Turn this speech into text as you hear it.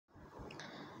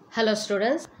Hello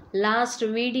students, last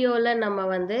video la நம்ம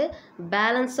வந்து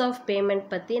balance of payment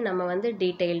பத்தி நம்ம வந்து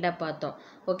detailed பார்த்தோம்.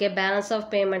 Okay, balance of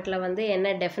payment ல வந்து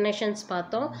என்ன definitions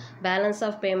பார்த்தோம், balance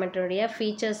of payment உடைய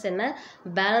features என்ன,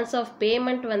 balance of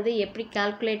payment வந்து எப்படி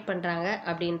calculate பண்றாங்க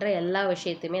அப்படின்ற எல்லா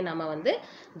விஷயத்தையுமே நம்ம வந்து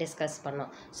discuss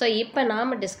பண்ணோம். So இப்போ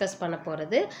நாம discuss பண்ண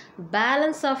போறது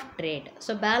balance of trade.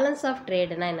 So balance of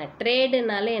trade னா என்ன, trade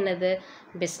னாலே என்னது,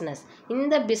 business.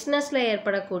 இந்த businessல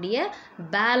ஏற்படக்கூடிய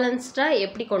பேலன்ஸ்டா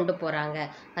எப்படி கொண்டு போறாங்க,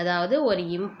 அதாவது ஒரு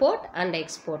இம்போர்ட் அண்ட்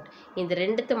எக்ஸ்போர்ட் இந்த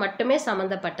ரெண்டுத்து மட்டுமே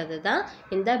சம்பந்தப்பட்டது தான்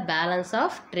இந்த பேலன்ஸ்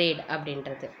ஆஃப் ட்ரேட்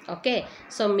அப்படின்றது. Okay,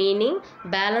 so meaning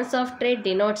balance of trade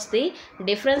denotes the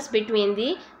difference between the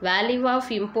value of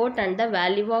import and the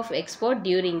value of export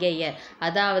during a year.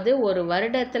 அதாவது ஒரு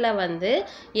வருடத்தில் வந்து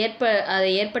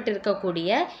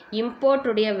ஏற்பட்டிருக்கக்கூடிய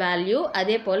இம்போர்ட்டுடைய வேல்யூ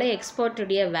அதே போல்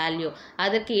எக்ஸ்போர்ட்டுடைய வேல்யூ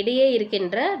அதற்கு இடையே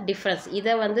இருக்கின்ற டிஃப்ரென்ஸ்,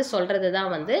 இதை வந்து சொல்கிறது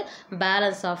தான் வந்து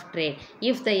balance of trade.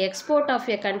 If the export of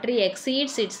a country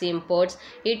exceeds its imports,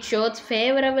 it shows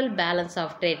favorable balance of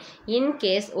trade. In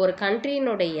case ஒரு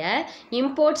கண்ட்ரியினுடைய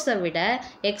இம்போர்ட்ஸை விட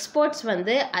எக்ஸ்போர்ட்ஸ்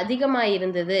வந்து அதிகமாக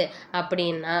இருந்தது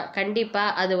அப்படின்னா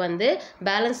கண்டிப்பாக அது வந்து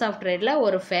பேலன்ஸ் ஆஃப் ட்ரேடில்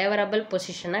ஒரு ஃபேவரபிள்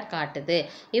பொசிஷனை காட்டுது.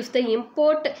 If the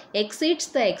import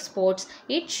exceeds the exports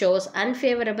it shows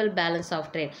unfavourable balance of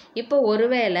trade. இப்போ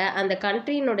ஒருவேளை அந்த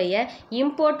கண்ட்ரியினுடைய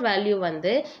இம்போர்ட் வேல்யூ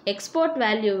வந்து எக்ஸ்போர்ட்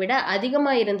வேல்யூ விட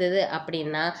அதிகமாக இருந்தது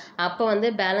அப்படின்னா அப்போ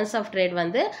வந்து பேலன்ஸ் ஆஃப் ட்ரேட் வந்து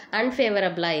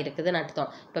அன்ஃபேவரபிளாக இருக்குதுன்னு அர்த்தம்.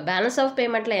 இப்போ பேலன்ஸ் ஆஃப்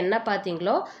பேமெண்ட்டில் என்ன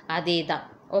பார்த்தீங்களோ அதே தான்.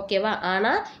 ஓகேவா,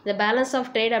 ஆனால் இந்த பேலன்ஸ்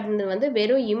ஆஃப் ட்ரேட் அப்படின்றது வந்து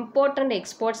வெறும் இம்போர்ட் அண்ட்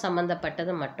எக்ஸ்போர்ட்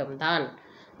சம்மந்தப்பட்டது மட்டும்தான்.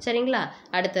 சரிங்களா,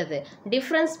 அடுத்தது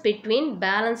difference between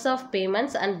balance of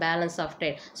payments and balance of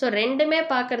trade. So ரெண்டுமே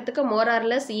பார்க்கறதுக்கு மோர் ஆர்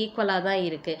லெஸ் ஈக்குவலாக தான்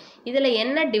இருக்குது. இதில்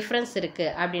என்ன டிஃப்ரென்ஸ்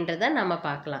இருக்குது அப்படின்றத நம்ம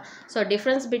பார்க்கலாம். So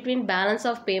difference between balance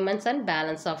of payments and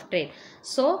balance of trade.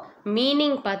 So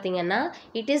meaning பார்த்தீங்கன்னா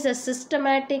it is a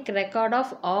systematic record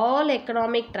of all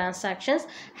economic transactions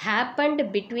happened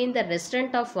between the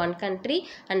resident of one country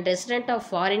and resident of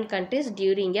foreign countries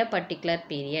during a particular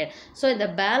period. So இந்த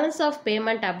balance of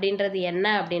payment அப்படின்றது என்ன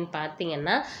அப்படின்னு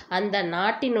பார்த்தீங்கன்னா அந்த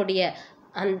நாட்டினுடைய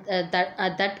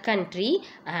that country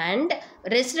and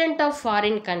resident of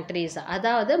foreign countries,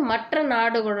 அதாவது மற்ற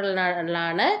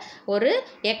நாடுகளான ஒரு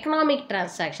எக்கனாமிக்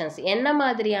டிரான்சாக்ஷன்ஸ் என்ன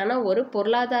மாதிரியான ஒரு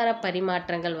பொருளாதார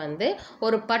பரிமாற்றங்கள் வந்து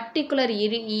ஒரு பர்டிகுலர்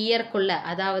இயர்க்குள்ள,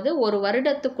 அதாவது ஒரு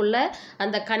வருடத்துக்குள்ள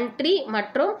அந்த கண்ட்ரி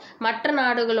மற்றும் மற்ற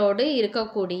நாடுகளோடு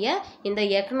இருக்கக்கூடிய இந்த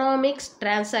எக்கனாமிக்ஸ்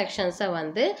டிரான்சாக்ஷன்ஸை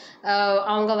வந்து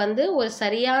அவங்க வந்து ஒரு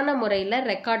சரியான முறையில்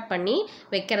ரெக்கார்ட் பண்ணி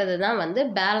வைக்கிறது தான் வந்து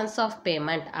பேலன்ஸ் ஆஃப்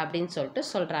பேமெண்ட் அப்படின்னு சொல்லிட்டு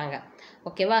சொல்கிறாங்க.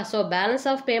 ஓகேவா, ஸோ பேலன்ஸ்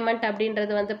ஆஃப் பேமெண்ட்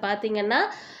அப்படின்றது வந்து பார்த்திங்கன்னா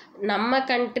நம்ம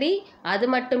கண்ட்ரி அது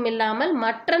மட்டும் இல்லாமல்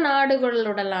மற்ற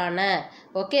நாடுகளுடனான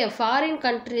ஓகே ஃபாரின்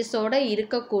கண்ட்ரிஸோடு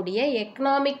இருக்கக்கூடிய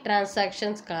எக்கனாமிக்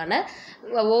டிரான்சாக்ஷன்ஸ்க்கான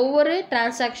ஒவ்வொரு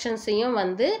டிரான்சாக்ஷன்ஸையும்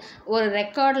வந்து ஒரு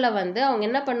ரெக்கார்டில் வந்து அவங்க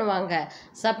என்ன பண்ணுவாங்க,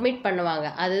 சப்மிட் பண்ணுவாங்க.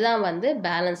 அதுதான் வந்து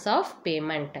balance of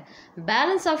payment.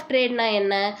 Balance of ட்ரேட்னா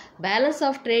என்ன, balance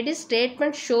of trade is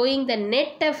statement showing the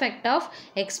net effect of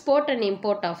export and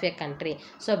import of a country.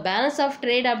 So balance of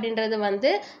trade அப்படின்றது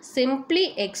வந்து சிம்பிளி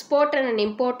எக்ஸ்போர்ட் அண்ட்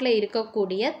இம்போர்ட்டில்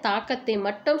இருக்கக்கூடிய தாக்கத்தை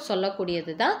மட்டும்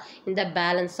சொல்லக்கூடியது தான் இந்த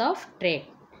பேலன்ஸ் ஆஃப் ட்ரேட்.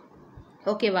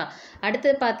 ஓகேவா,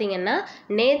 அடுத்தது பார்த்தீங்கன்னா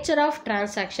நேச்சர் ஆஃப்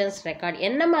டிரான்சாக்ஷன்ஸ் ரெக்கார்ட்.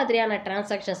 என்ன மாதிரியான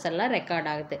டிரான்சாக்ஷன்ஸ் எல்லாம் ரெக்கார்ட்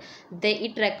ஆகுது,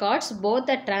 it records both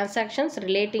the transactions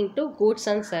relating to goods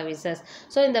and services.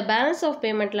 So இந்த பேலன்ஸ் ஆஃப்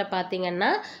பேமெண்ட்டில்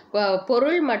பார்த்தீங்கன்னா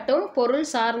பொருள் மற்றும் பொருள்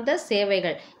சார்ந்த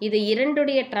சேவைகள் இது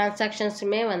இரண்டுடைய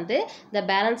டிரான்சாக்ஷன்ஸுமே வந்து இந்த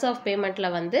பேலன்ஸ் ஆஃப் பேமெண்ட்டில்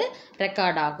வந்து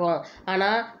ரெக்கார்ட் ஆகும்.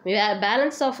 ஆனால்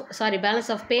பேலன்ஸ்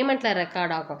ஆஃப் பேமெண்ட்டில்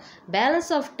ரெக்கார்ட் ஆகும்.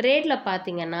 பேலன்ஸ் ஆஃப் ட்ரேடில்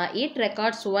பார்த்தீங்கன்னா it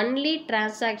records only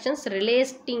transactions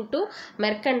relating to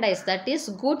merchandise, that is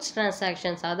goods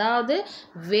transactions. அதாவது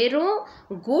வெறும்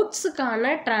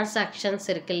கூட்ஸுக்கான டிரான்சாக்ஷன்ஸ்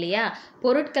இருக்கு இல்லையா,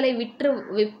 பொருட்களை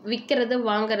விற்கிறது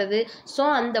வாங்கிறது. ஸோ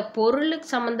அந்த பொருளுக்கு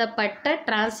சம்மந்தப்பட்ட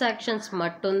டிரான்சாக்ஷன்ஸ்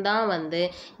மட்டும்தான் வந்து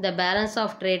இந்த பேலன்ஸ்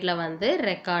ஆஃப் ட்ரேடில் வந்து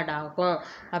ரெக்கார்ட் ஆகும்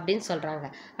அப்படின்னு சொல்கிறாங்க.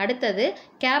 அடுத்தது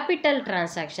capital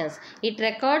transactions. It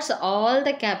records all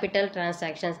the capital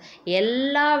transactions.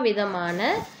 எல்லா விதமான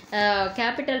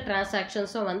கேபிட்டல்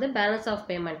டிரான்சாக்ஷன்ஸும் வந்து பேலன்ஸ் ஆஃப்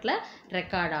பேமெண்ட்டில்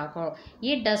ரெக்கார்ட் ஆகும்.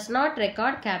 It does not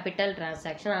record capital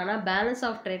transaction. ஆனால் பேலன்ஸ்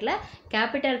ஆஃப் ட்ரேடில்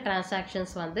கேபிட்டல்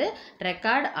டிரான்சாக்ஷன்ஸ் வந்து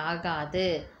ரெக்கார்ட் ஆகாது.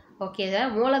 ஓகே,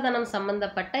 மூலதனம்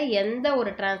சம்பந்தப்பட்ட எந்த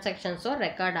ஒரு டிரான்சாக்ஷன்ஸும்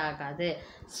ரெக்கார்ட் ஆகாது.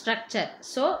 ஸ்ட்ரக்சர்,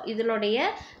 ஸோ இதனுடைய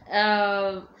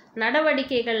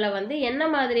நடவடிக்கைகளில் வந்து என்ன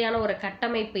மாதிரியான ஒரு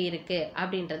கட்டமைப்பு இருக்குது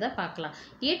அப்படின்றத பார்க்கலாம்.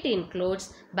 It includes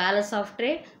balance of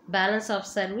trade, balance of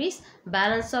service,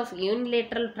 balance of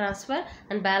unilateral transfer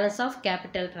and balance of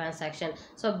capital transaction.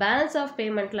 So balance of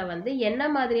பேமெண்ட்டில் வந்து என்ன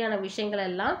மாதிரியான விஷயங்கள்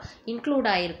எல்லாம் இன்க்ளூட்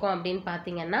ஆகிருக்கும் அப்படின்னு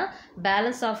பார்த்தீங்கன்னா,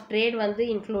 பேலன்ஸ் ஆஃப் ட்ரேட் வந்து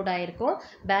இன்க்ளூட் ஆகிருக்கும்,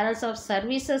 பேலன்ஸ் ஆஃப்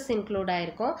சர்வீசஸ் இன்க்ளூட்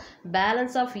ஆகிருக்கும்,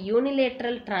 பேலன்ஸ் ஆஃப்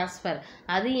யூனிலேட்ரல் ட்ரான்ஸ்ஃபர்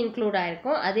அது இன்க்ளூட்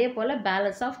ஆகிருக்கும், அதே போல்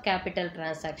பேலன்ஸ் ஆஃப் கேபிட்டல்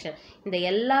டிரான்சாக்ஷன். இந்த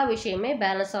எல்லா விஷயமே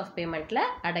பேலன்ஸ் ஆஃப் பேமெண்ட்டில்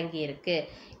அடங்கி இருக்கு.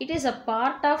 It is a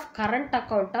part of current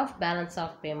account of balance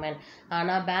of payment.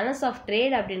 ஆனால் பேலன்ஸ் ஆஃப்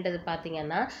ட்ரேட் அப்படின்றது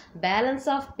பார்த்தீங்கன்னா பேலன்ஸ்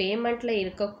ஆஃப் பேமெண்ட்டில்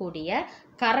இருக்கக்கூடிய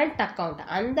கரண்ட் அக்கௌண்ட்,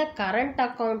 அந்த கரண்ட்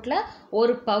அக்கௌண்ட்டில்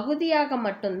ஒரு பகுதியாக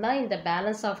மட்டும்தான் இந்த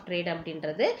பேலன்ஸ் ஆஃப் ட்ரேட்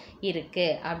அப்படின்றது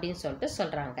இருக்குது அப்படின்னு சொல்லிட்டு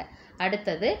சொல்கிறாங்க.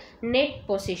 அடுத்தது net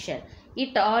position.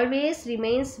 It always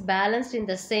remains balanced in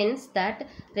the sense that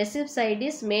receipt side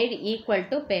is made equal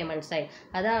to payment side.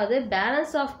 அதாவது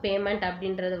பேலன்ஸ் ஆஃப் பேமெண்ட்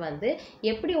அப்படின்றது வந்து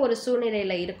எப்படி ஒரு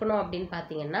சூழ்நிலையில் இருக்கணும் அப்படின்னு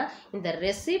பார்த்தீங்கன்னா, இந்த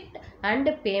ரெசிப்ட்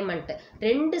அண்டு பேமெண்ட்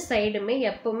ரெண்டு சைடுமே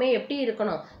எப்பவுமே எப்படி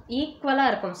இருக்கணும்,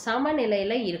 ஈக்குவலாக இருக்கும்,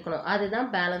 சமநிலையில் இருக்கணும்.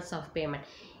 அதுதான் balance of payment.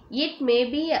 It may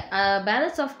be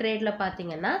balance of trade ல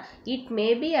பார்த்தீங்கன்னா it may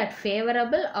be at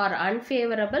favorable or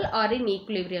unfavorable or in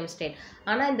equilibrium state.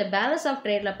 ஆனால் இந்த பேலன்ஸ் ஆஃப்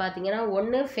ட்ரேடில் பார்த்தீங்கன்னா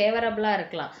ஒன்று ஃபேவரபுளாக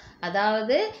இருக்கலாம்,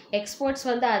 அதாவது எக்ஸ்போர்ட்ஸ்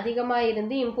வந்து அதிகமாக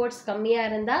இருந்து இம்போர்ட்ஸ் கம்மியாக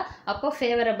இருந்தால் அப்போ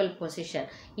ஃபேவரபிள் பொசிஷன்,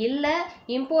 இல்லை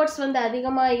இம்போர்ட்ஸ் வந்து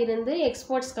அதிகமாக இருந்து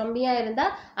எக்ஸ்போர்ட்ஸ் கம்மியாக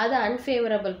இருந்தால் அது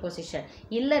அன்ஃபேவரபிள் பொசிஷன்,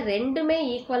 இல்லை ரெண்டுமே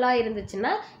ஈக்குவலாக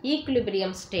இருந்துச்சுன்னா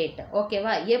ஈக்குலிபிரியம் ஸ்டேட்.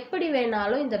 ஓகேவா, எப்படி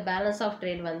வேணாலும் இந்த பேலன்ஸ் ஆஃப்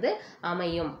ட்ரேட் வந்து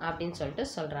அமையும் அப்படின்னு சொல்லிட்டு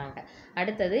சொல்கிறாங்க.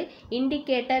 அடுத்தது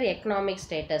இண்டிகேட்டர் எக்கனாமிக்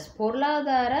ஸ்டேட்டஸ்.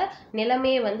 பொருளாதார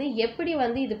நிலைமையை வந்து எப்படி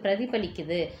வந்து இது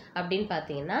பிரதிபலிக்குது அப்படின்னு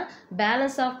பார்த்தீங்கன்னா,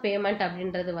 பேலன்ஸ் ஆஃப் பேமெண்ட்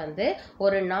அப்படின்றது வந்து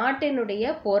ஒரு நாட்டினுடைய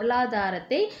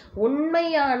பொருளாதாரத்தை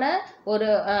உண்மையான ஒரு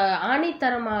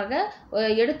ஆணித்தரமாக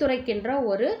எடுத்துரைக்கின்ற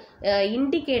ஒரு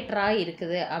இண்டிகேட்டராக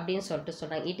இருக்குது அப்படின்னு சொல்லிட்டு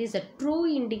சொல்கிறாங்க. It is a true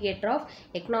indicator of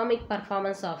economic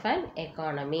performance of an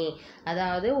economy.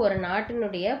 அதாவது ஒரு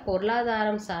நாட்டினுடைய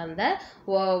பொருளாதாரம் சார்ந்த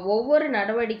ஒவ்வொரு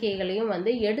நடவடிக்கைகளையும்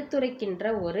வந்து எடுத்துரைக்கின்ற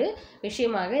ஒரு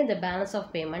விஷயமாக இந்த பேலன்ஸ்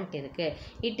ஆஃப் பேமெண்ட் இருக்கு.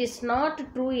 It is not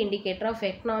true indicator of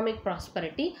economic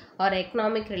prosperity R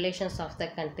economic relations of the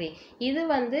country. இது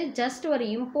வந்து ஜஸ்ட் ஒரு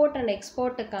இம்போர்ட் அண்ட்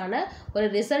எக்ஸ்போர்ட்டுக்கான ஒரு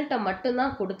ரிசல்ட்டை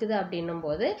மட்டும்தான் கொடுக்குது அப்படின்னும்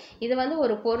போது இது வந்து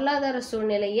ஒரு பொருளாதார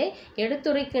சூழ்நிலையை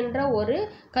எடுத்துரைக்கின்ற ஒரு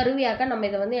கருவியாக நம்ம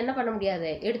இதை வந்து என்ன பண்ண முடியாது,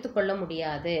 எடுத்துக்கொள்ள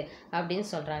முடியாது அப்படின்னு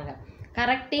சொல்கிறாங்க.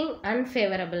 கரெக்டிங்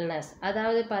அன்ஃபேவரபிள்னஸ்,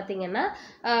 அதாவது பார்த்தீங்கன்னா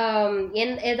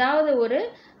ஏதாவது ஒரு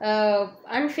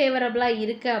அன்ஃபேவரபிளாக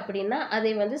இருக்குது அப்படின்னா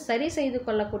அதை வந்து சரி செய்து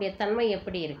கொள்ளக்கூடிய தன்மை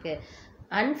எப்படி இருக்குது.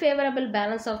 Unfavorable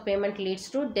balance of payment leads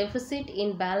to deficit in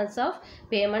balance of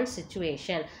payment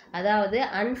situation. அதாவது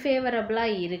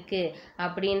அன்ஃபேவரபிளாக இருக்குது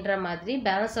அப்படின்ற மாதிரி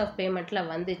பேலன்ஸ் ஆஃப் பேமெண்ட்டில்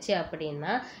வந்துச்சு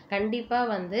அப்படின்னா கண்டிப்பாக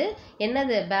வந்து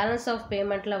என்னது பேலன்ஸ் ஆஃப்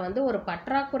பேமெண்ட்டில் வந்து ஒரு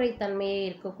பற்றாக்குறை தன்மையை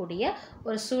இருக்கக்கூடிய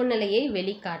ஒரு சூழ்நிலையை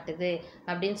வெளிக்காட்டுது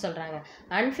அப்படின்னு சொல்கிறாங்க.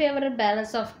 Unfavourable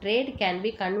balance of trade can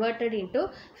be converted into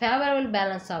favourable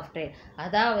balance of trade.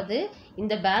 அதாவது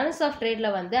இந்த பேலன்ஸ் ஆஃப்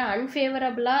ட்ரேடில் வந்து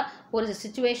அன்ஃபேவரபிளாக ஒரு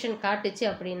சிச்சுவேஷன் காட்டுச்சு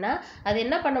அப்படின்னா அது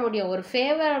என்ன பண்ண முடியும், ஒரு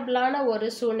ஃபேவரபிளான ஒரு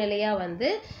சூழ்நிலையாக வந்து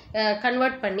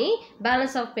கன்வெர்ட் பண்ணி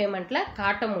பேலன்ஸ் ஆஃப் பேமெண்ட்டில்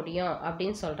காட்ட முடியும்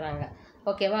அப்படின்னு சொல்கிறாங்க.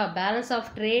 ஓகேவா, பேலன்ஸ்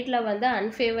ஆஃப் ட்ரேடில் வந்து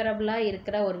அன்ஃபேவரபிளாக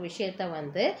இருக்கிற ஒரு விஷயத்த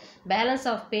வந்து பேலன்ஸ்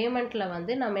ஆஃப் பேமெண்ட்டில்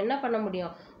வந்து நம்ம என்ன பண்ண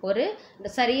முடியும், ஒரு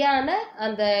சரியான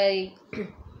அந்த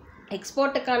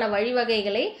எக்ஸ்போர்ட்டுக்கான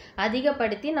வழிவகைகளை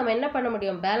அதிகப்படுத்தி நம்ம என்ன பண்ண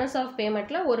முடியும், பேலன்ஸ் ஆஃப்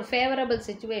பேமெண்ட்டில் ஒரு ஃபேவரபிள்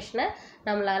சிச்சுவேஷனை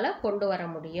நம்மளால் கொண்டு வர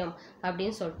முடியும்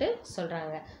அப்படின்னு சொல்லிட்டு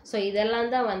சொல்கிறாங்க. ஸோ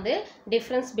இதெல்லாம் தான் வந்து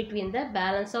difference between the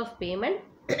balance of payment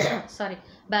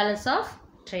balance of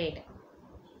trade.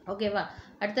 ஓகேவா,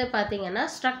 அடுத்து பார்த்தீங்கன்னா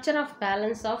structure of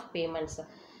balance of payments.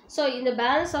 So இந்த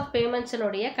பேலன்ஸ் ஆஃப்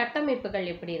பேமெண்ட்ஸினுடைய கட்டமைப்புகள்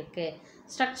எப்படி இருக்குது,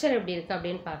 ஸ்ட்ரக்சர் எப்படி இருக்குது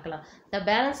அப்படின்னு பார்க்கலாம். The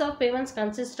balance of payments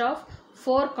consist of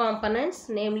 4 components,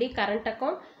 namely current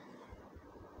account,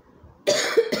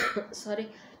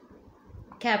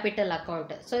 capital account.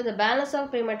 So இந்த பேலன்ஸ் ஆஃப்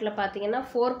பேமெண்ட்டில் பார்த்தீங்கன்னா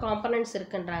 4 components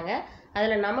இருக்குன்றாங்க.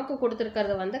 அதில் நமக்கு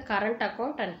கொடுத்துருக்கிறது வந்து current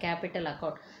account and capital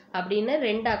account அப்படின்னு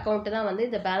 2 அக்கௌண்ட்டு தான் வந்து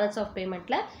இந்த பேலன்ஸ் ஆஃப்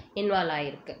பேமெண்ட்டில் இன்வால்வ்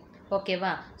ஆகிருக்கு.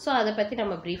 ஓகேவா, ஸோ அதை பற்றி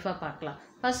நம்ம ப்ரீஃபாக பார்க்கலாம்.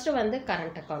 ஃபஸ்ட்டு வந்து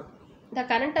current account. The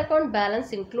current account balance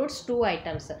includes 2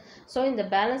 items. So இந்த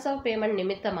பேலன்ஸ் ஆஃப் பேமெண்ட்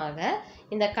நிமித்தமாக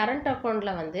இந்த கரண்ட்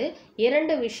அக்கௌண்ட்டில் வந்து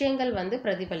 2 விஷயங்கள் வந்து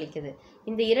பிரதிபலிக்குது.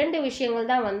 இந்த 2 விஷயங்கள்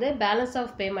தான் வந்து பேலன்ஸ்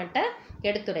ஆஃப் பேமெண்ட்டை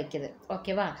எடுத்துரைக்குது.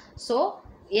 ஓகேவா, ஸோ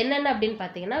என்னென்ன அப்படின்னு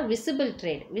பார்த்தீங்கன்னா விசிபிள்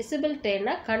ட்ரேட். விசிபிள்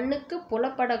ட்ரேட்னா கண்ணுக்கு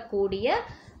புலப்படக்கூடிய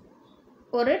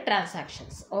ஒரு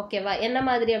டிரான்சாக்ஷன்ஸ். ஓகேவா? என்ன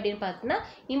மாதிரி அப்படின்னு பார்த்தீங்கன்னா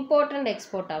import and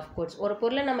export of goods. ஒரு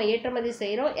பொருளை நம்ம ஏற்றுமதி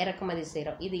செய்கிறோம், இறக்குமதி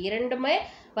செய்கிறோம். இது இரண்டுமே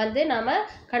வந்து நம்ம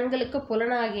கண்களுக்கு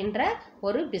புலனாகின்ற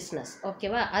ஒரு பிஸ்னஸ்.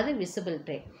 ஓகேவா? அது விசிபிள்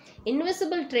ட்ரேட்.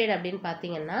 இன்விசிபிள் ட்ரேட் அப்படின்னு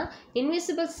பார்த்தீங்கன்னா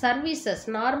இன்விசிபிள் சர்வீசஸ்.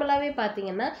 நார்மலாகவே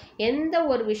பார்த்தீங்கன்னா எந்த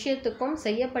ஒரு விஷயத்துக்கும்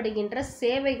செய்யப்படுகின்ற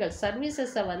சேவைகள்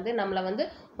சர்வீசஸை வந்து நம்மளை வந்து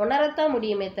உணரத்தான்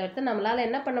முடியுமே தவிர்த்து நம்மளால்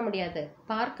என்ன பண்ண முடியாது,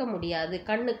 பார்க்க முடியாது,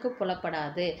 கண்ணுக்கு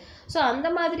புலப்படாது. ஸோ அந்த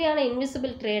மாதிரியான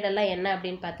இன்விசிபிள் ட்ரேடெல்லாம் என்ன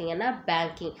அப்படின்னு பார்த்தீங்கன்னா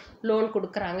பேங்கிங். லோன்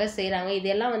கொடுக்குறாங்க, செய்கிறாங்க,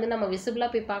 இதெல்லாம் வந்து நம்ம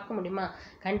விசிபிளாக போய் பார்க்க முடியுமா?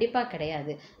 கண்டிப்பாக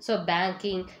கிடையாது. So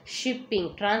banking, shipping,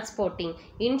 transporting,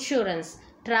 insurance,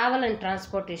 travel and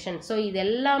transportation. So இது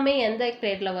எல்லாமே எந்த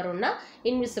ட்ரேடில் வரும்னா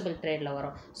இன்விசிபிள் ட்ரேடில்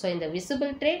வரும். ஸோ இந்த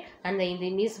விசிபிள் ட்ரேட் அண்ட் இந்த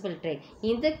இன்விசிபிள் ட்ரேட்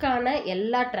இதுக்கான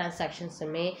எல்லா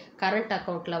டிரான்சாக்ஷன்ஸுமே கரண்ட்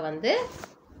அக்கௌண்ட்டில் வந்து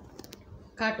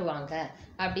காட்டுவாங்க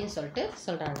அப்படின்னு சொல்லிட்டு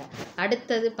சொல்கிறாங்க.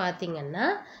 அடுத்தது பார்த்திங்கன்னா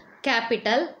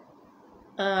கேபிட்டல்.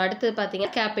 அடுத்தது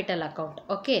பார்த்தீங்கன்னா capital account.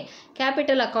 Okay,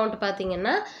 capital account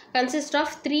பார்த்தீங்கன்னா கன்சிஸ்ட்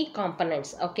ஆஃப் 3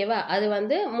 காம்பனன்ட்ஸ். ஓகேவா? அது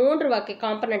வந்து 3 வகை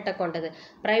காம்பனண்ட்டை கொண்டது.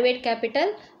 Private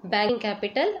capital, banking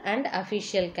capital and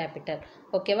official capital.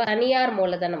 ஓகேவா? தனியார்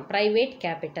மூலதனம் private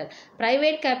capital.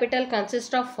 Private capital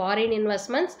consist of foreign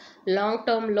investments, long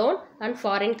term loan and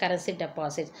foreign currency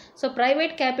deposits. So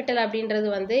private capital அப்படின்றது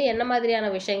வந்து என்ன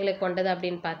மாதிரியான விஷயங்களை கொண்டது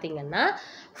அப்படின்னு பார்த்தீங்கன்னா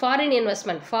ஃபாரின்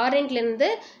இன்வெஸ்ட்மெண்ட், ஃபாரின்லேருந்து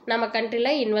நம்ம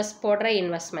கண்ட்ரியில் போடுற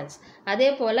இன்வெஸ்ட்மெண்ட்ஸ், அதே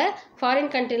போல்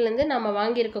ஃபாரின் கண்ட்ரிலேருந்து நம்ம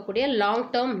வாங்கியிருக்கக்கூடிய லாங்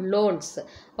டேர்ம் லோன்ஸ்.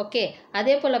 ஓகே,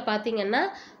 அதே போல் பார்த்தீங்கன்னா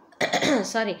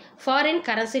foreign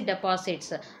currency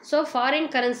deposits. So foreign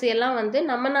currency எல்லாம் வந்து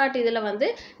நம்ம நாட்டு இதில் வந்து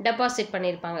டெபாசிட்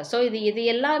பண்ணியிருப்பாங்க. ஸோ இது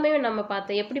எல்லாமே நம்ம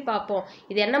எப்படி பார்ப்போம்,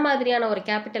 இது என்ன மாதிரியான ஒரு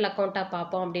கேபிட்டல் அக்கௌண்ட்டாக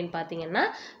பார்ப்போம் அப்படின்னு பார்த்தீங்கன்னா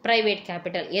ப்ரைவேட்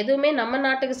கேபிட்டல். எதுவுமே நம்ம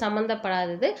நாட்டுக்கு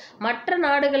சம்மந்தப்படாதது, மற்ற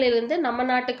நாடுகளிலிருந்து நம்ம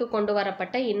நாட்டுக்கு கொண்டு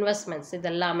வரப்பட்ட இன்வெஸ்ட்மெண்ட்ஸ்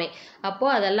இதெல்லாமே.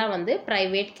 அப்போது அதெல்லாம் வந்து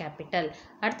ப்ரைவேட் கேபிட்டல்.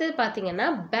 அடுத்தது பார்த்தீங்கன்னா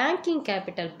பேங்கிங்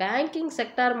கேபிட்டல். பேங்கிங்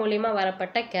செக்டார் மூலிமா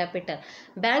வரப்பட்ட capital.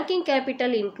 Banking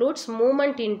capital includes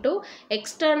movement into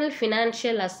external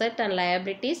financial asset and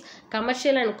liabilities,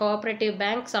 commercial and cooperative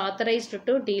banks authorized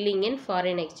to dealing in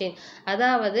foreign exchange.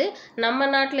 அதாவது நம்ம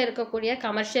நாட்டில் இருக்கக்கூடிய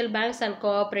commercial banks and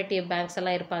cooperative banks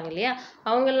எல்லாம் இருப்பாங்க இல்லையா,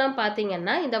 அவங்கெல்லாம்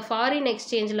பார்த்தீங்கன்னா இந்த ஃபாரின்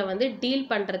எக்ஸ்சேஞ்சில் வந்து டீல்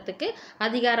பண்ணுறதுக்கு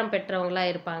அதிகாரம் பெற்றவங்களா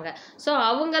இருப்பாங்க. ஸோ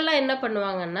அவங்கெல்லாம் என்ன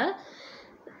பண்ணுவாங்கன்னா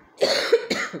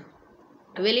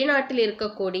வெளிநாட்டில்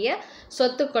இருக்கக்கூடிய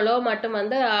சொத்துக்களோ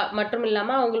மட்டும்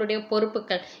இல்லாமல் அவங்களுடைய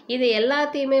பொறுப்புகள் இது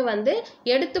எல்லாத்தையுமே வந்து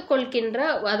எடுத்துக்கொள்கின்ற,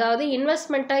 அதாவது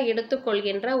இன்வெஸ்ட்மெண்ட்டாக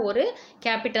எடுத்துக்கொள்கின்ற ஒரு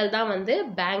கேபிட்டல் தான் வந்து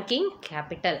பேங்கிங்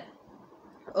கேபிட்டல்.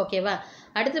 ஓகேவா?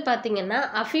 அடுத்து பார்த்தீங்கன்னா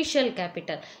official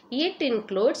capital. It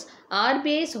includes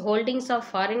RBI's holdings of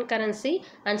foreign currency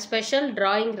and special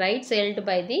drawing rights held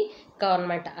by the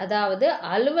government. அதாவது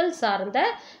அலுவல் சார்ந்த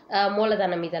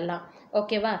மூலதனம் இதெல்லாம்.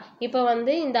 ஓகேவா? இப்போ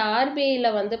வந்து இந்த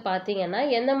ஆர்பிஐயில் வந்து பார்த்தீங்கன்னா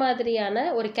எந்த மாதிரியான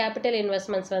ஒரு கேபிட்டல்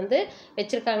இன்வெஸ்ட்மெண்ட்ஸ் வந்து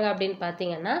வச்சுருக்காங்க அப்படின்னு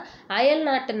பார்த்தீங்கன்னா அயல்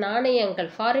நாட்டு நாணயங்கள்,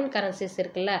 ஃபாரின் கரன்சிஸ்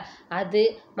இருக்குல்ல அது,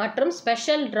 மற்றும்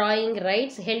special drawing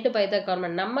rights held by the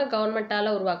government. நம்ம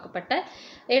கவர்மெண்ட்டால் உருவாக்கப்பட்ட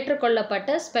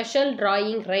ஏற்றுக்கொள்ளப்பட்ட ஸ்பெஷல்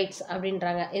டிராயிங் ரைட்ஸ்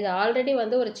அப்படின்றாங்க. இது ஆல்ரெடி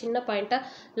வந்து ஒரு சின்ன பாயிண்ட்டாக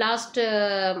லாஸ்ட்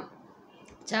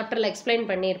சாப்டரில் எக்ஸ்பிளைன்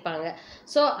பண்ணியிருப்பாங்க.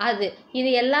 ஸோ இது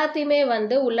எல்லாத்தையுமே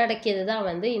வந்து உள்ளடக்கியது தான்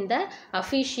வந்து இந்த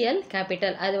அஃபிஷியல்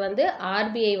கேபிட்டல். அது வந்து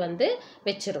ஆர்பிஐ வந்து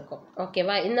வச்சுருக்கோம்.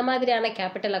 ஓகேவா? இந்த மாதிரியான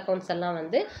கேபிட்டல் அக்கௌண்ட்ஸ் எல்லாம்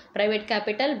வந்து private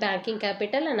capital, banking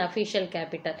capital and official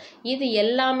capital. இது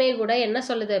எல்லாமே கூட என்ன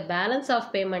சொல்லுது, பேலன்ஸ் ஆஃப்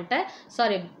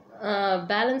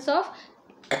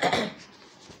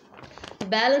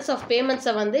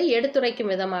பேமெண்ட்ஸை வந்து எடுத்துரைக்கும்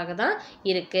விதமாக தான்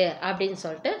இருக்குது அப்படின்னு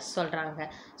சொல்லிட்டு சொல்கிறாங்க.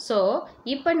 ஸோ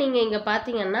இப்போ நீங்கள் இங்கே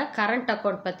பார்த்தீங்கன்னா கரண்ட்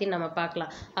அக்கௌண்ட் பற்றி நம்ம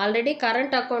பார்க்கலாம். ஆல்ரெடி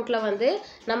கரண்ட் அக்கௌண்ட்டில் வந்து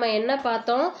நம்ம என்ன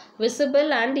பார்த்தோம், visible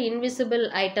and invisible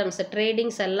items,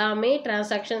 tradings எல்லாமே,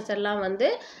 டிரான்சாக்ஷன்ஸ் எல்லாம் வந்து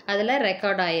அதில்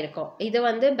ரெக்கார்ட் ஆகிருக்கும். இது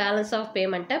வந்து பேலன்ஸ் ஆஃப்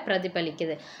பேமெண்ட்டை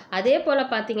பிரதிபலிக்குது. அதே போல்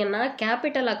பார்த்தீங்கன்னா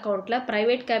கேபிட்டல் அக்கௌண்ட்டில்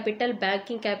private capital,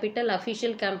 banking capital,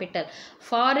 official capital,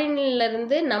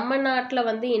 ஃபாரின்லேருந்து நம்ம நாட்டில்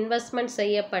வந்து இன்வெஸ்ட்மெண்ட்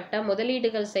செய்யப்பட்ட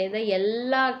முதலீடுகள் செய்த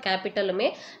எல்லா கேபிட்டலுமே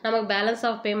நமக்கு பேலன்ஸ்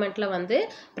ஆஃப் பேமெண்ட்டில் வந்து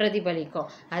பிரதிபலிக்கும்.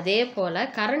 அதே போல்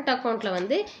கரண்ட் அக்கௌண்ட்டில்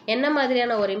வந்து என்ன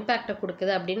மாதிரியான ஒரு இம்பேக்டை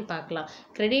கொடுக்குது அப்படின்னு பார்க்கலாம்.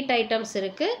 கிரெடிட் ஐட்டம்ஸ்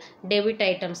இருக்குது, டெபிட்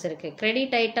ஐட்டம்ஸ் இருக்குது.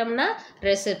 Credit ஐட்டம்னா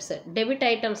receipts, debit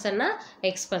ஐட்டம்ஸ்னா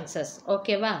expenses.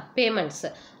 ஓகேவா? பேமெண்ட்ஸ்.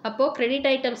 அப்போது கிரெடிட்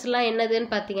ஐட்டம்ஸ்லாம் என்னதுன்னு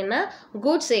பார்த்தீங்கன்னா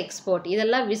கூட்ஸ் எக்ஸ்போர்ட்,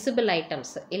 இதெல்லாம் விசிபிள்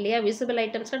ஐட்டம்ஸ் இல்லையா. விசிபிள்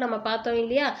ஐட்டம்ஸில் நம்ம பார்த்தோம்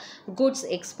இல்லையா, கூட்ஸ்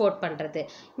எக்ஸ்போர்ட் பண்ணுறது.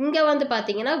 இங்கே வந்து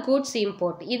பார்த்தீங்கன்னா கூட்ஸ்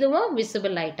இம்போர்ட், இதுவும்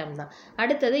விசிபிள் ஐட்டம் தான்.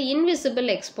 அடுத்தது இன்விசிபிள்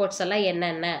எக்ஸ்போர்ட்ஸ் எல்லாம்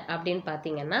என்னென்ன அப்படின்னு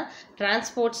பார்த்தீங்கன்னா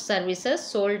டிரான்ஸ்போர்ட் சர்வீசஸ்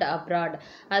சோல்டு அப்ராட்.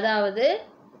 அதாவது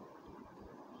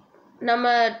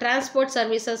நம்ம டிரான்ஸ்போர்ட்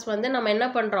சர்வீசஸ் வந்து நம்ம என்ன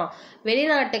பண்ணுறோம்,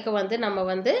 வெளிநாட்டுக்கு வந்து நம்ம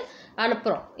வந்து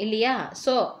அனுப்புகிறோம் இல்லையா.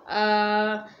 ஸோ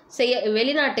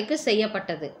வெளிநாட்டுக்கு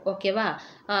செய்யப்பட்டது. ஓகேவா.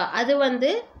 அது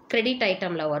வந்து கிரெடிட்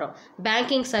ஐட்டமில் வரும்.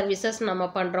 பேங்கிங் சர்வீசஸ் நம்ம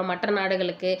பண்ணுறோம் மற்ற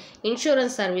நாடுகளுக்கு,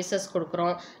 இன்சூரன்ஸ் சர்வீசஸ்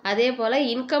கொடுக்குறோம். அதே போல்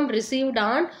income received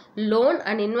on loan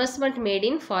and investment made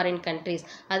in foreign countries,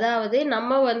 அதாவது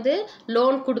நம்ம வந்து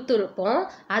லோன் கொடுத்துருப்போம்,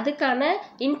 அதுக்கான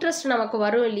இன்ட்ரெஸ்ட் நமக்கு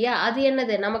வரும் இல்லையா, அது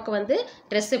என்னது நமக்கு வந்து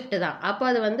ரெசிப்ட் தான். அப்போ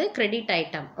அது வந்து கிரெடிட்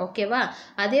ஐட்டம். ஓகேவா.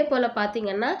 அதே போல்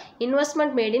பார்த்திங்கன்னா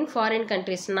investment made in foreign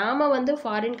countries, நாம் வந்து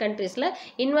ஃபாரின் கண்ட்ரீஸில்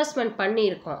இன்வெஸ்ட்மெண்ட்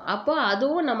பண்ணியிருக்கோம், அப்போ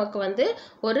அதுவும் நமக்கு வந்து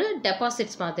ஒரு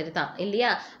டெபாசிட்ஸ் மாதிரி தான் இல்லையா.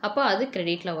 அப்போ அது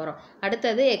கிரெடிட்ல வரும்.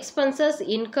 அடுத்தது expenses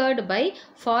incurred by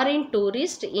foreign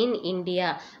tourist in India.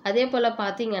 அதே போல்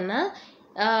பார்த்தீங்கன்னா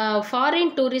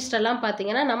ஃபாரின் டூரிஸ்ட் எல்லாம்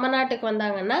பார்த்தீங்கன்னா நம்ம நாட்டுக்கு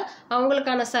வந்தாங்கன்னா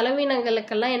அவங்களுக்கான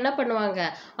செலவினங்களுக்கெல்லாம் என்ன பண்ணுவாங்க,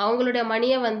 அவங்களுடைய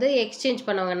மணியை வந்து எக்ஸ்சேஞ்ச்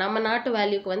பண்ணுவாங்க, நம்ம நாட்டு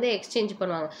வேல்யூக்கு வந்து எக்ஸ்சேஞ்ச்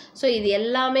பண்ணுவாங்க. ஸோ இது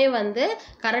எல்லாமே வந்து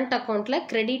கரண்ட் அக்கௌண்ட்டில்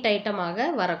கிரெடிட் ஐட்டமாக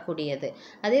வரக்கூடியது.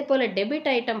 அதே போல் டெபிட்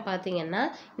ஐட்டம் பார்த்தீங்கன்னா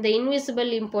இந்த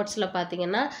இன்விசிபிள் இம்போர்ட்ஸில்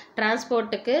பார்த்தீங்கன்னா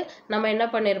டிரான்ஸ்போர்ட்டுக்கு நம்ம என்ன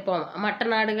பண்ணியிருப்போம், மற்ற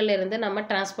நாடுகளில் இருந்து நம்ம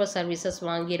transport services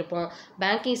வாங்கியிருப்போம்,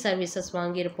 banking services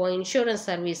வாங்கியிருப்போம், insurance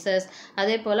services.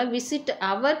 அதே போல் visit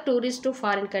our tourist to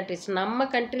foreign countries, நம்ம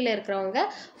கண்ட்ரியில் இருக்கிறவங்க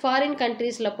ஃபாரின்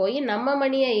கண்ட்ரீஸில் போய் நம்ம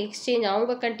மணியை எக்ஸ்சேஞ்ச்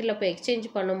அவங்க கண்ட்ரியில் போய் எக்ஸ்சேஞ்ச்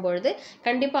பண்ணும்பொழுது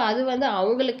கண்டிப்பாக அது வந்து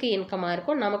அவங்களுக்கு இன்கமாக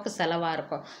இருக்கும், நமக்கு செலவாக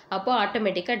இருக்கும். அப்போது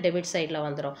ஆட்டோமேட்டிக்காக டெபிட் சைடில்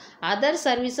வந்துடும். Other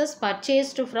services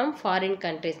purchased from foreign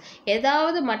countries,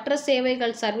 ஏதாவது மற்ற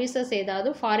சேவைகள் சர்வீசஸ்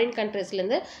ஏதாவது ஃபாரின்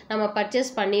கண்ட்ரீஸ்லேருந்து நம்ம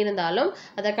பர்ச்சேஸ் பண்ணியிருந்தாலும்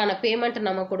அதற்கான பேமெண்ட்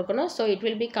நம்ம கொடுக்கணும். So it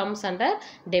will be comes under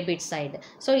debit side.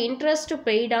 So interest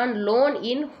paid on loan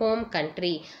in home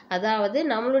country, அதாவது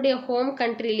நம்மளுடைய ஹோம்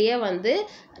கண்ட்ரிலேயே வந்து,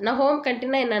 ஹோம்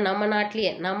கண்ட்ரினா என்ன, நம்ம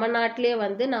நாட்டிலேயே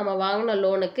வந்து நம்ம வாங்கின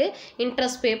லோனுக்கு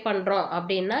இன்ட்ரெஸ்ட் பே பண்ணுறோம்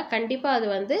அப்படின்னா கண்டிப்பாக அது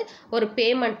வந்து ஒரு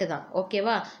பேமெண்ட் தான்.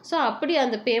 ஓகேவா. ஸோ அப்படி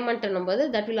அந்த பேமெண்ட்னும் போது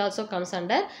that will also comes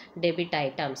under debit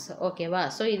items. ஓகேவா.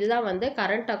 ஸோ இதுதான் வந்து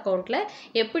கரண்ட் அக்கௌண்ட்டில்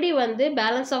எப்படி வந்து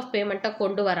பேலன்ஸ் ஆஃப் பேமெண்ட்டை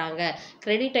கொண்டு வராங்க.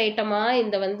 கிரெடிட் ஐட்டமாக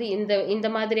இந்த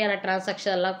மாதிரியான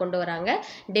டிரான்சாக்ஷன் எல்லாம் கொண்டு வராங்க,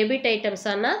 டெபிட்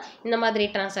ஐட்டம்ஸானா இந்த மாதிரி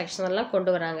டிரான்சாக்ஷன் எல்லாம்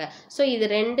கொண்டு வராங்க. ஸோ இது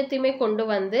ரெண்டுத்தையுமே கொண்டு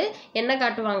வந்து என்ன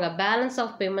காட்டுவாங்க, பேலன்ஸ்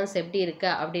ஆஃப் பேமெண்ட்ஸ் எப்படி இருக்கு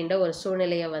அப்படின்ற ஒரு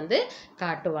சூழ்நிலையை வந்து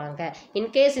காட்டுவாங்க.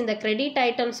 இன்கேஸ் இந்த கிரெடிட்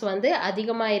ஐட்டம்ஸ் வந்து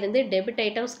அதிகமாக இருந்து டெபிட்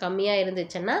ஐட்டம்ஸ் கம்மியாக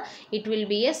இருந்துச்சுன்னா it will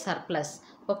B A surplus.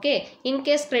 Okay.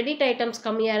 In case credit items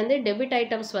கம்மியாக இருந்து டெபிட்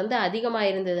ஐட்டம்ஸ் வந்து அதிகமாக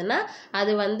இருந்ததுன்னா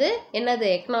அது வந்து என்னது,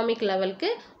 எக்கனாமிக்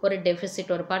லெவலுக்கு ஒரு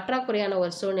டெபிசிட், ஒரு பற்றாக்குறையான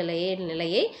ஒரு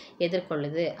நிலையை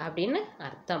எதிர்கொள்ளுது அப்படின்னு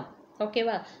அர்த்தம்.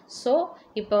 ஓகேவா. ஸோ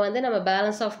இப்போ வந்து நம்ம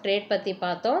பேலன்ஸ் ஆஃப் ட்ரேட் பற்றி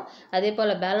பார்த்தோம். அதே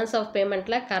போல் balance of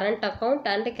பேமெண்ட்டில் current account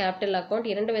and capital account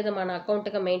 2 விதமான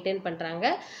அக்கௌண்ட்டுக்கு மெயின்டைன் பண்ணுறாங்க.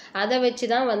 அதை வச்சு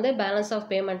தான் வந்து பேலன்ஸ் ஆஃப்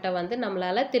பேமெண்ட்டை வந்து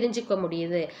நம்மளால் தெரிஞ்சுக்க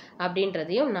முடியுது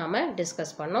அப்படின்றதையும் நாம்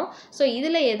டிஸ்கஸ் பண்ணோம். ஸோ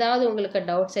இதில் ஏதாவது உங்களுக்கு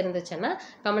டவுட்ஸ் இருந்துச்சுன்னா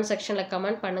கமெண்ட் செக்ஷனில்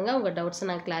கமெண்ட் பண்ணுங்கள், உங்கள் டவுட்ஸை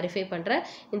நான் கிளாரிஃபை பண்ணுறேன்.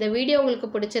 இந்த வீடியோ உங்களுக்கு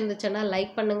பிடிச்சிருந்துச்சுன்னா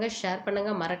லைக் பண்ணுங்கள், ஷேர்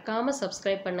பண்ணுங்கள், மறக்காமல்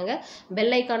சப்ஸ்கிரைப் பண்ணுங்கள்.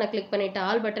 பெல் ஐக்கானை கிளிக் பண்ணிவிட்டு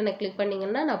ஆல் பட்டனை கிளிக்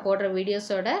பண்ணிங்கன்னா நான் போடுற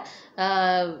வீடியோஸோட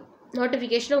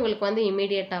நோட்டிஃபிகேஷன் உங்களுக்கு வந்து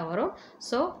இமீடியட்டாக வரும்.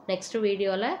 ஸோ நெக்ஸ்ட்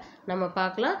வீடியோவில் நம்ம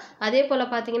பார்க்கலாம். அதே போல்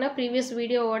பார்த்தீங்கன்னா ப்ரீவியஸ்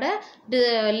வீடியோவோட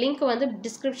லிங்க் வந்து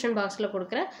டிஸ்கிரிப்ஷன் பாக்ஸில்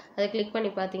கொடுக்குறேன், அதை கிளிக்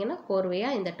பண்ணி பார்த்தீங்கன்னா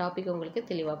கோர்வையாக இந்த டாபிக் உங்களுக்கு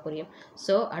தெளிவாக புரியும்.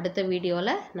 ஸோ அடுத்த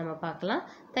வீடியோவில் நம்ம பார்க்கலாம்.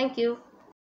 தேங்க்யூ.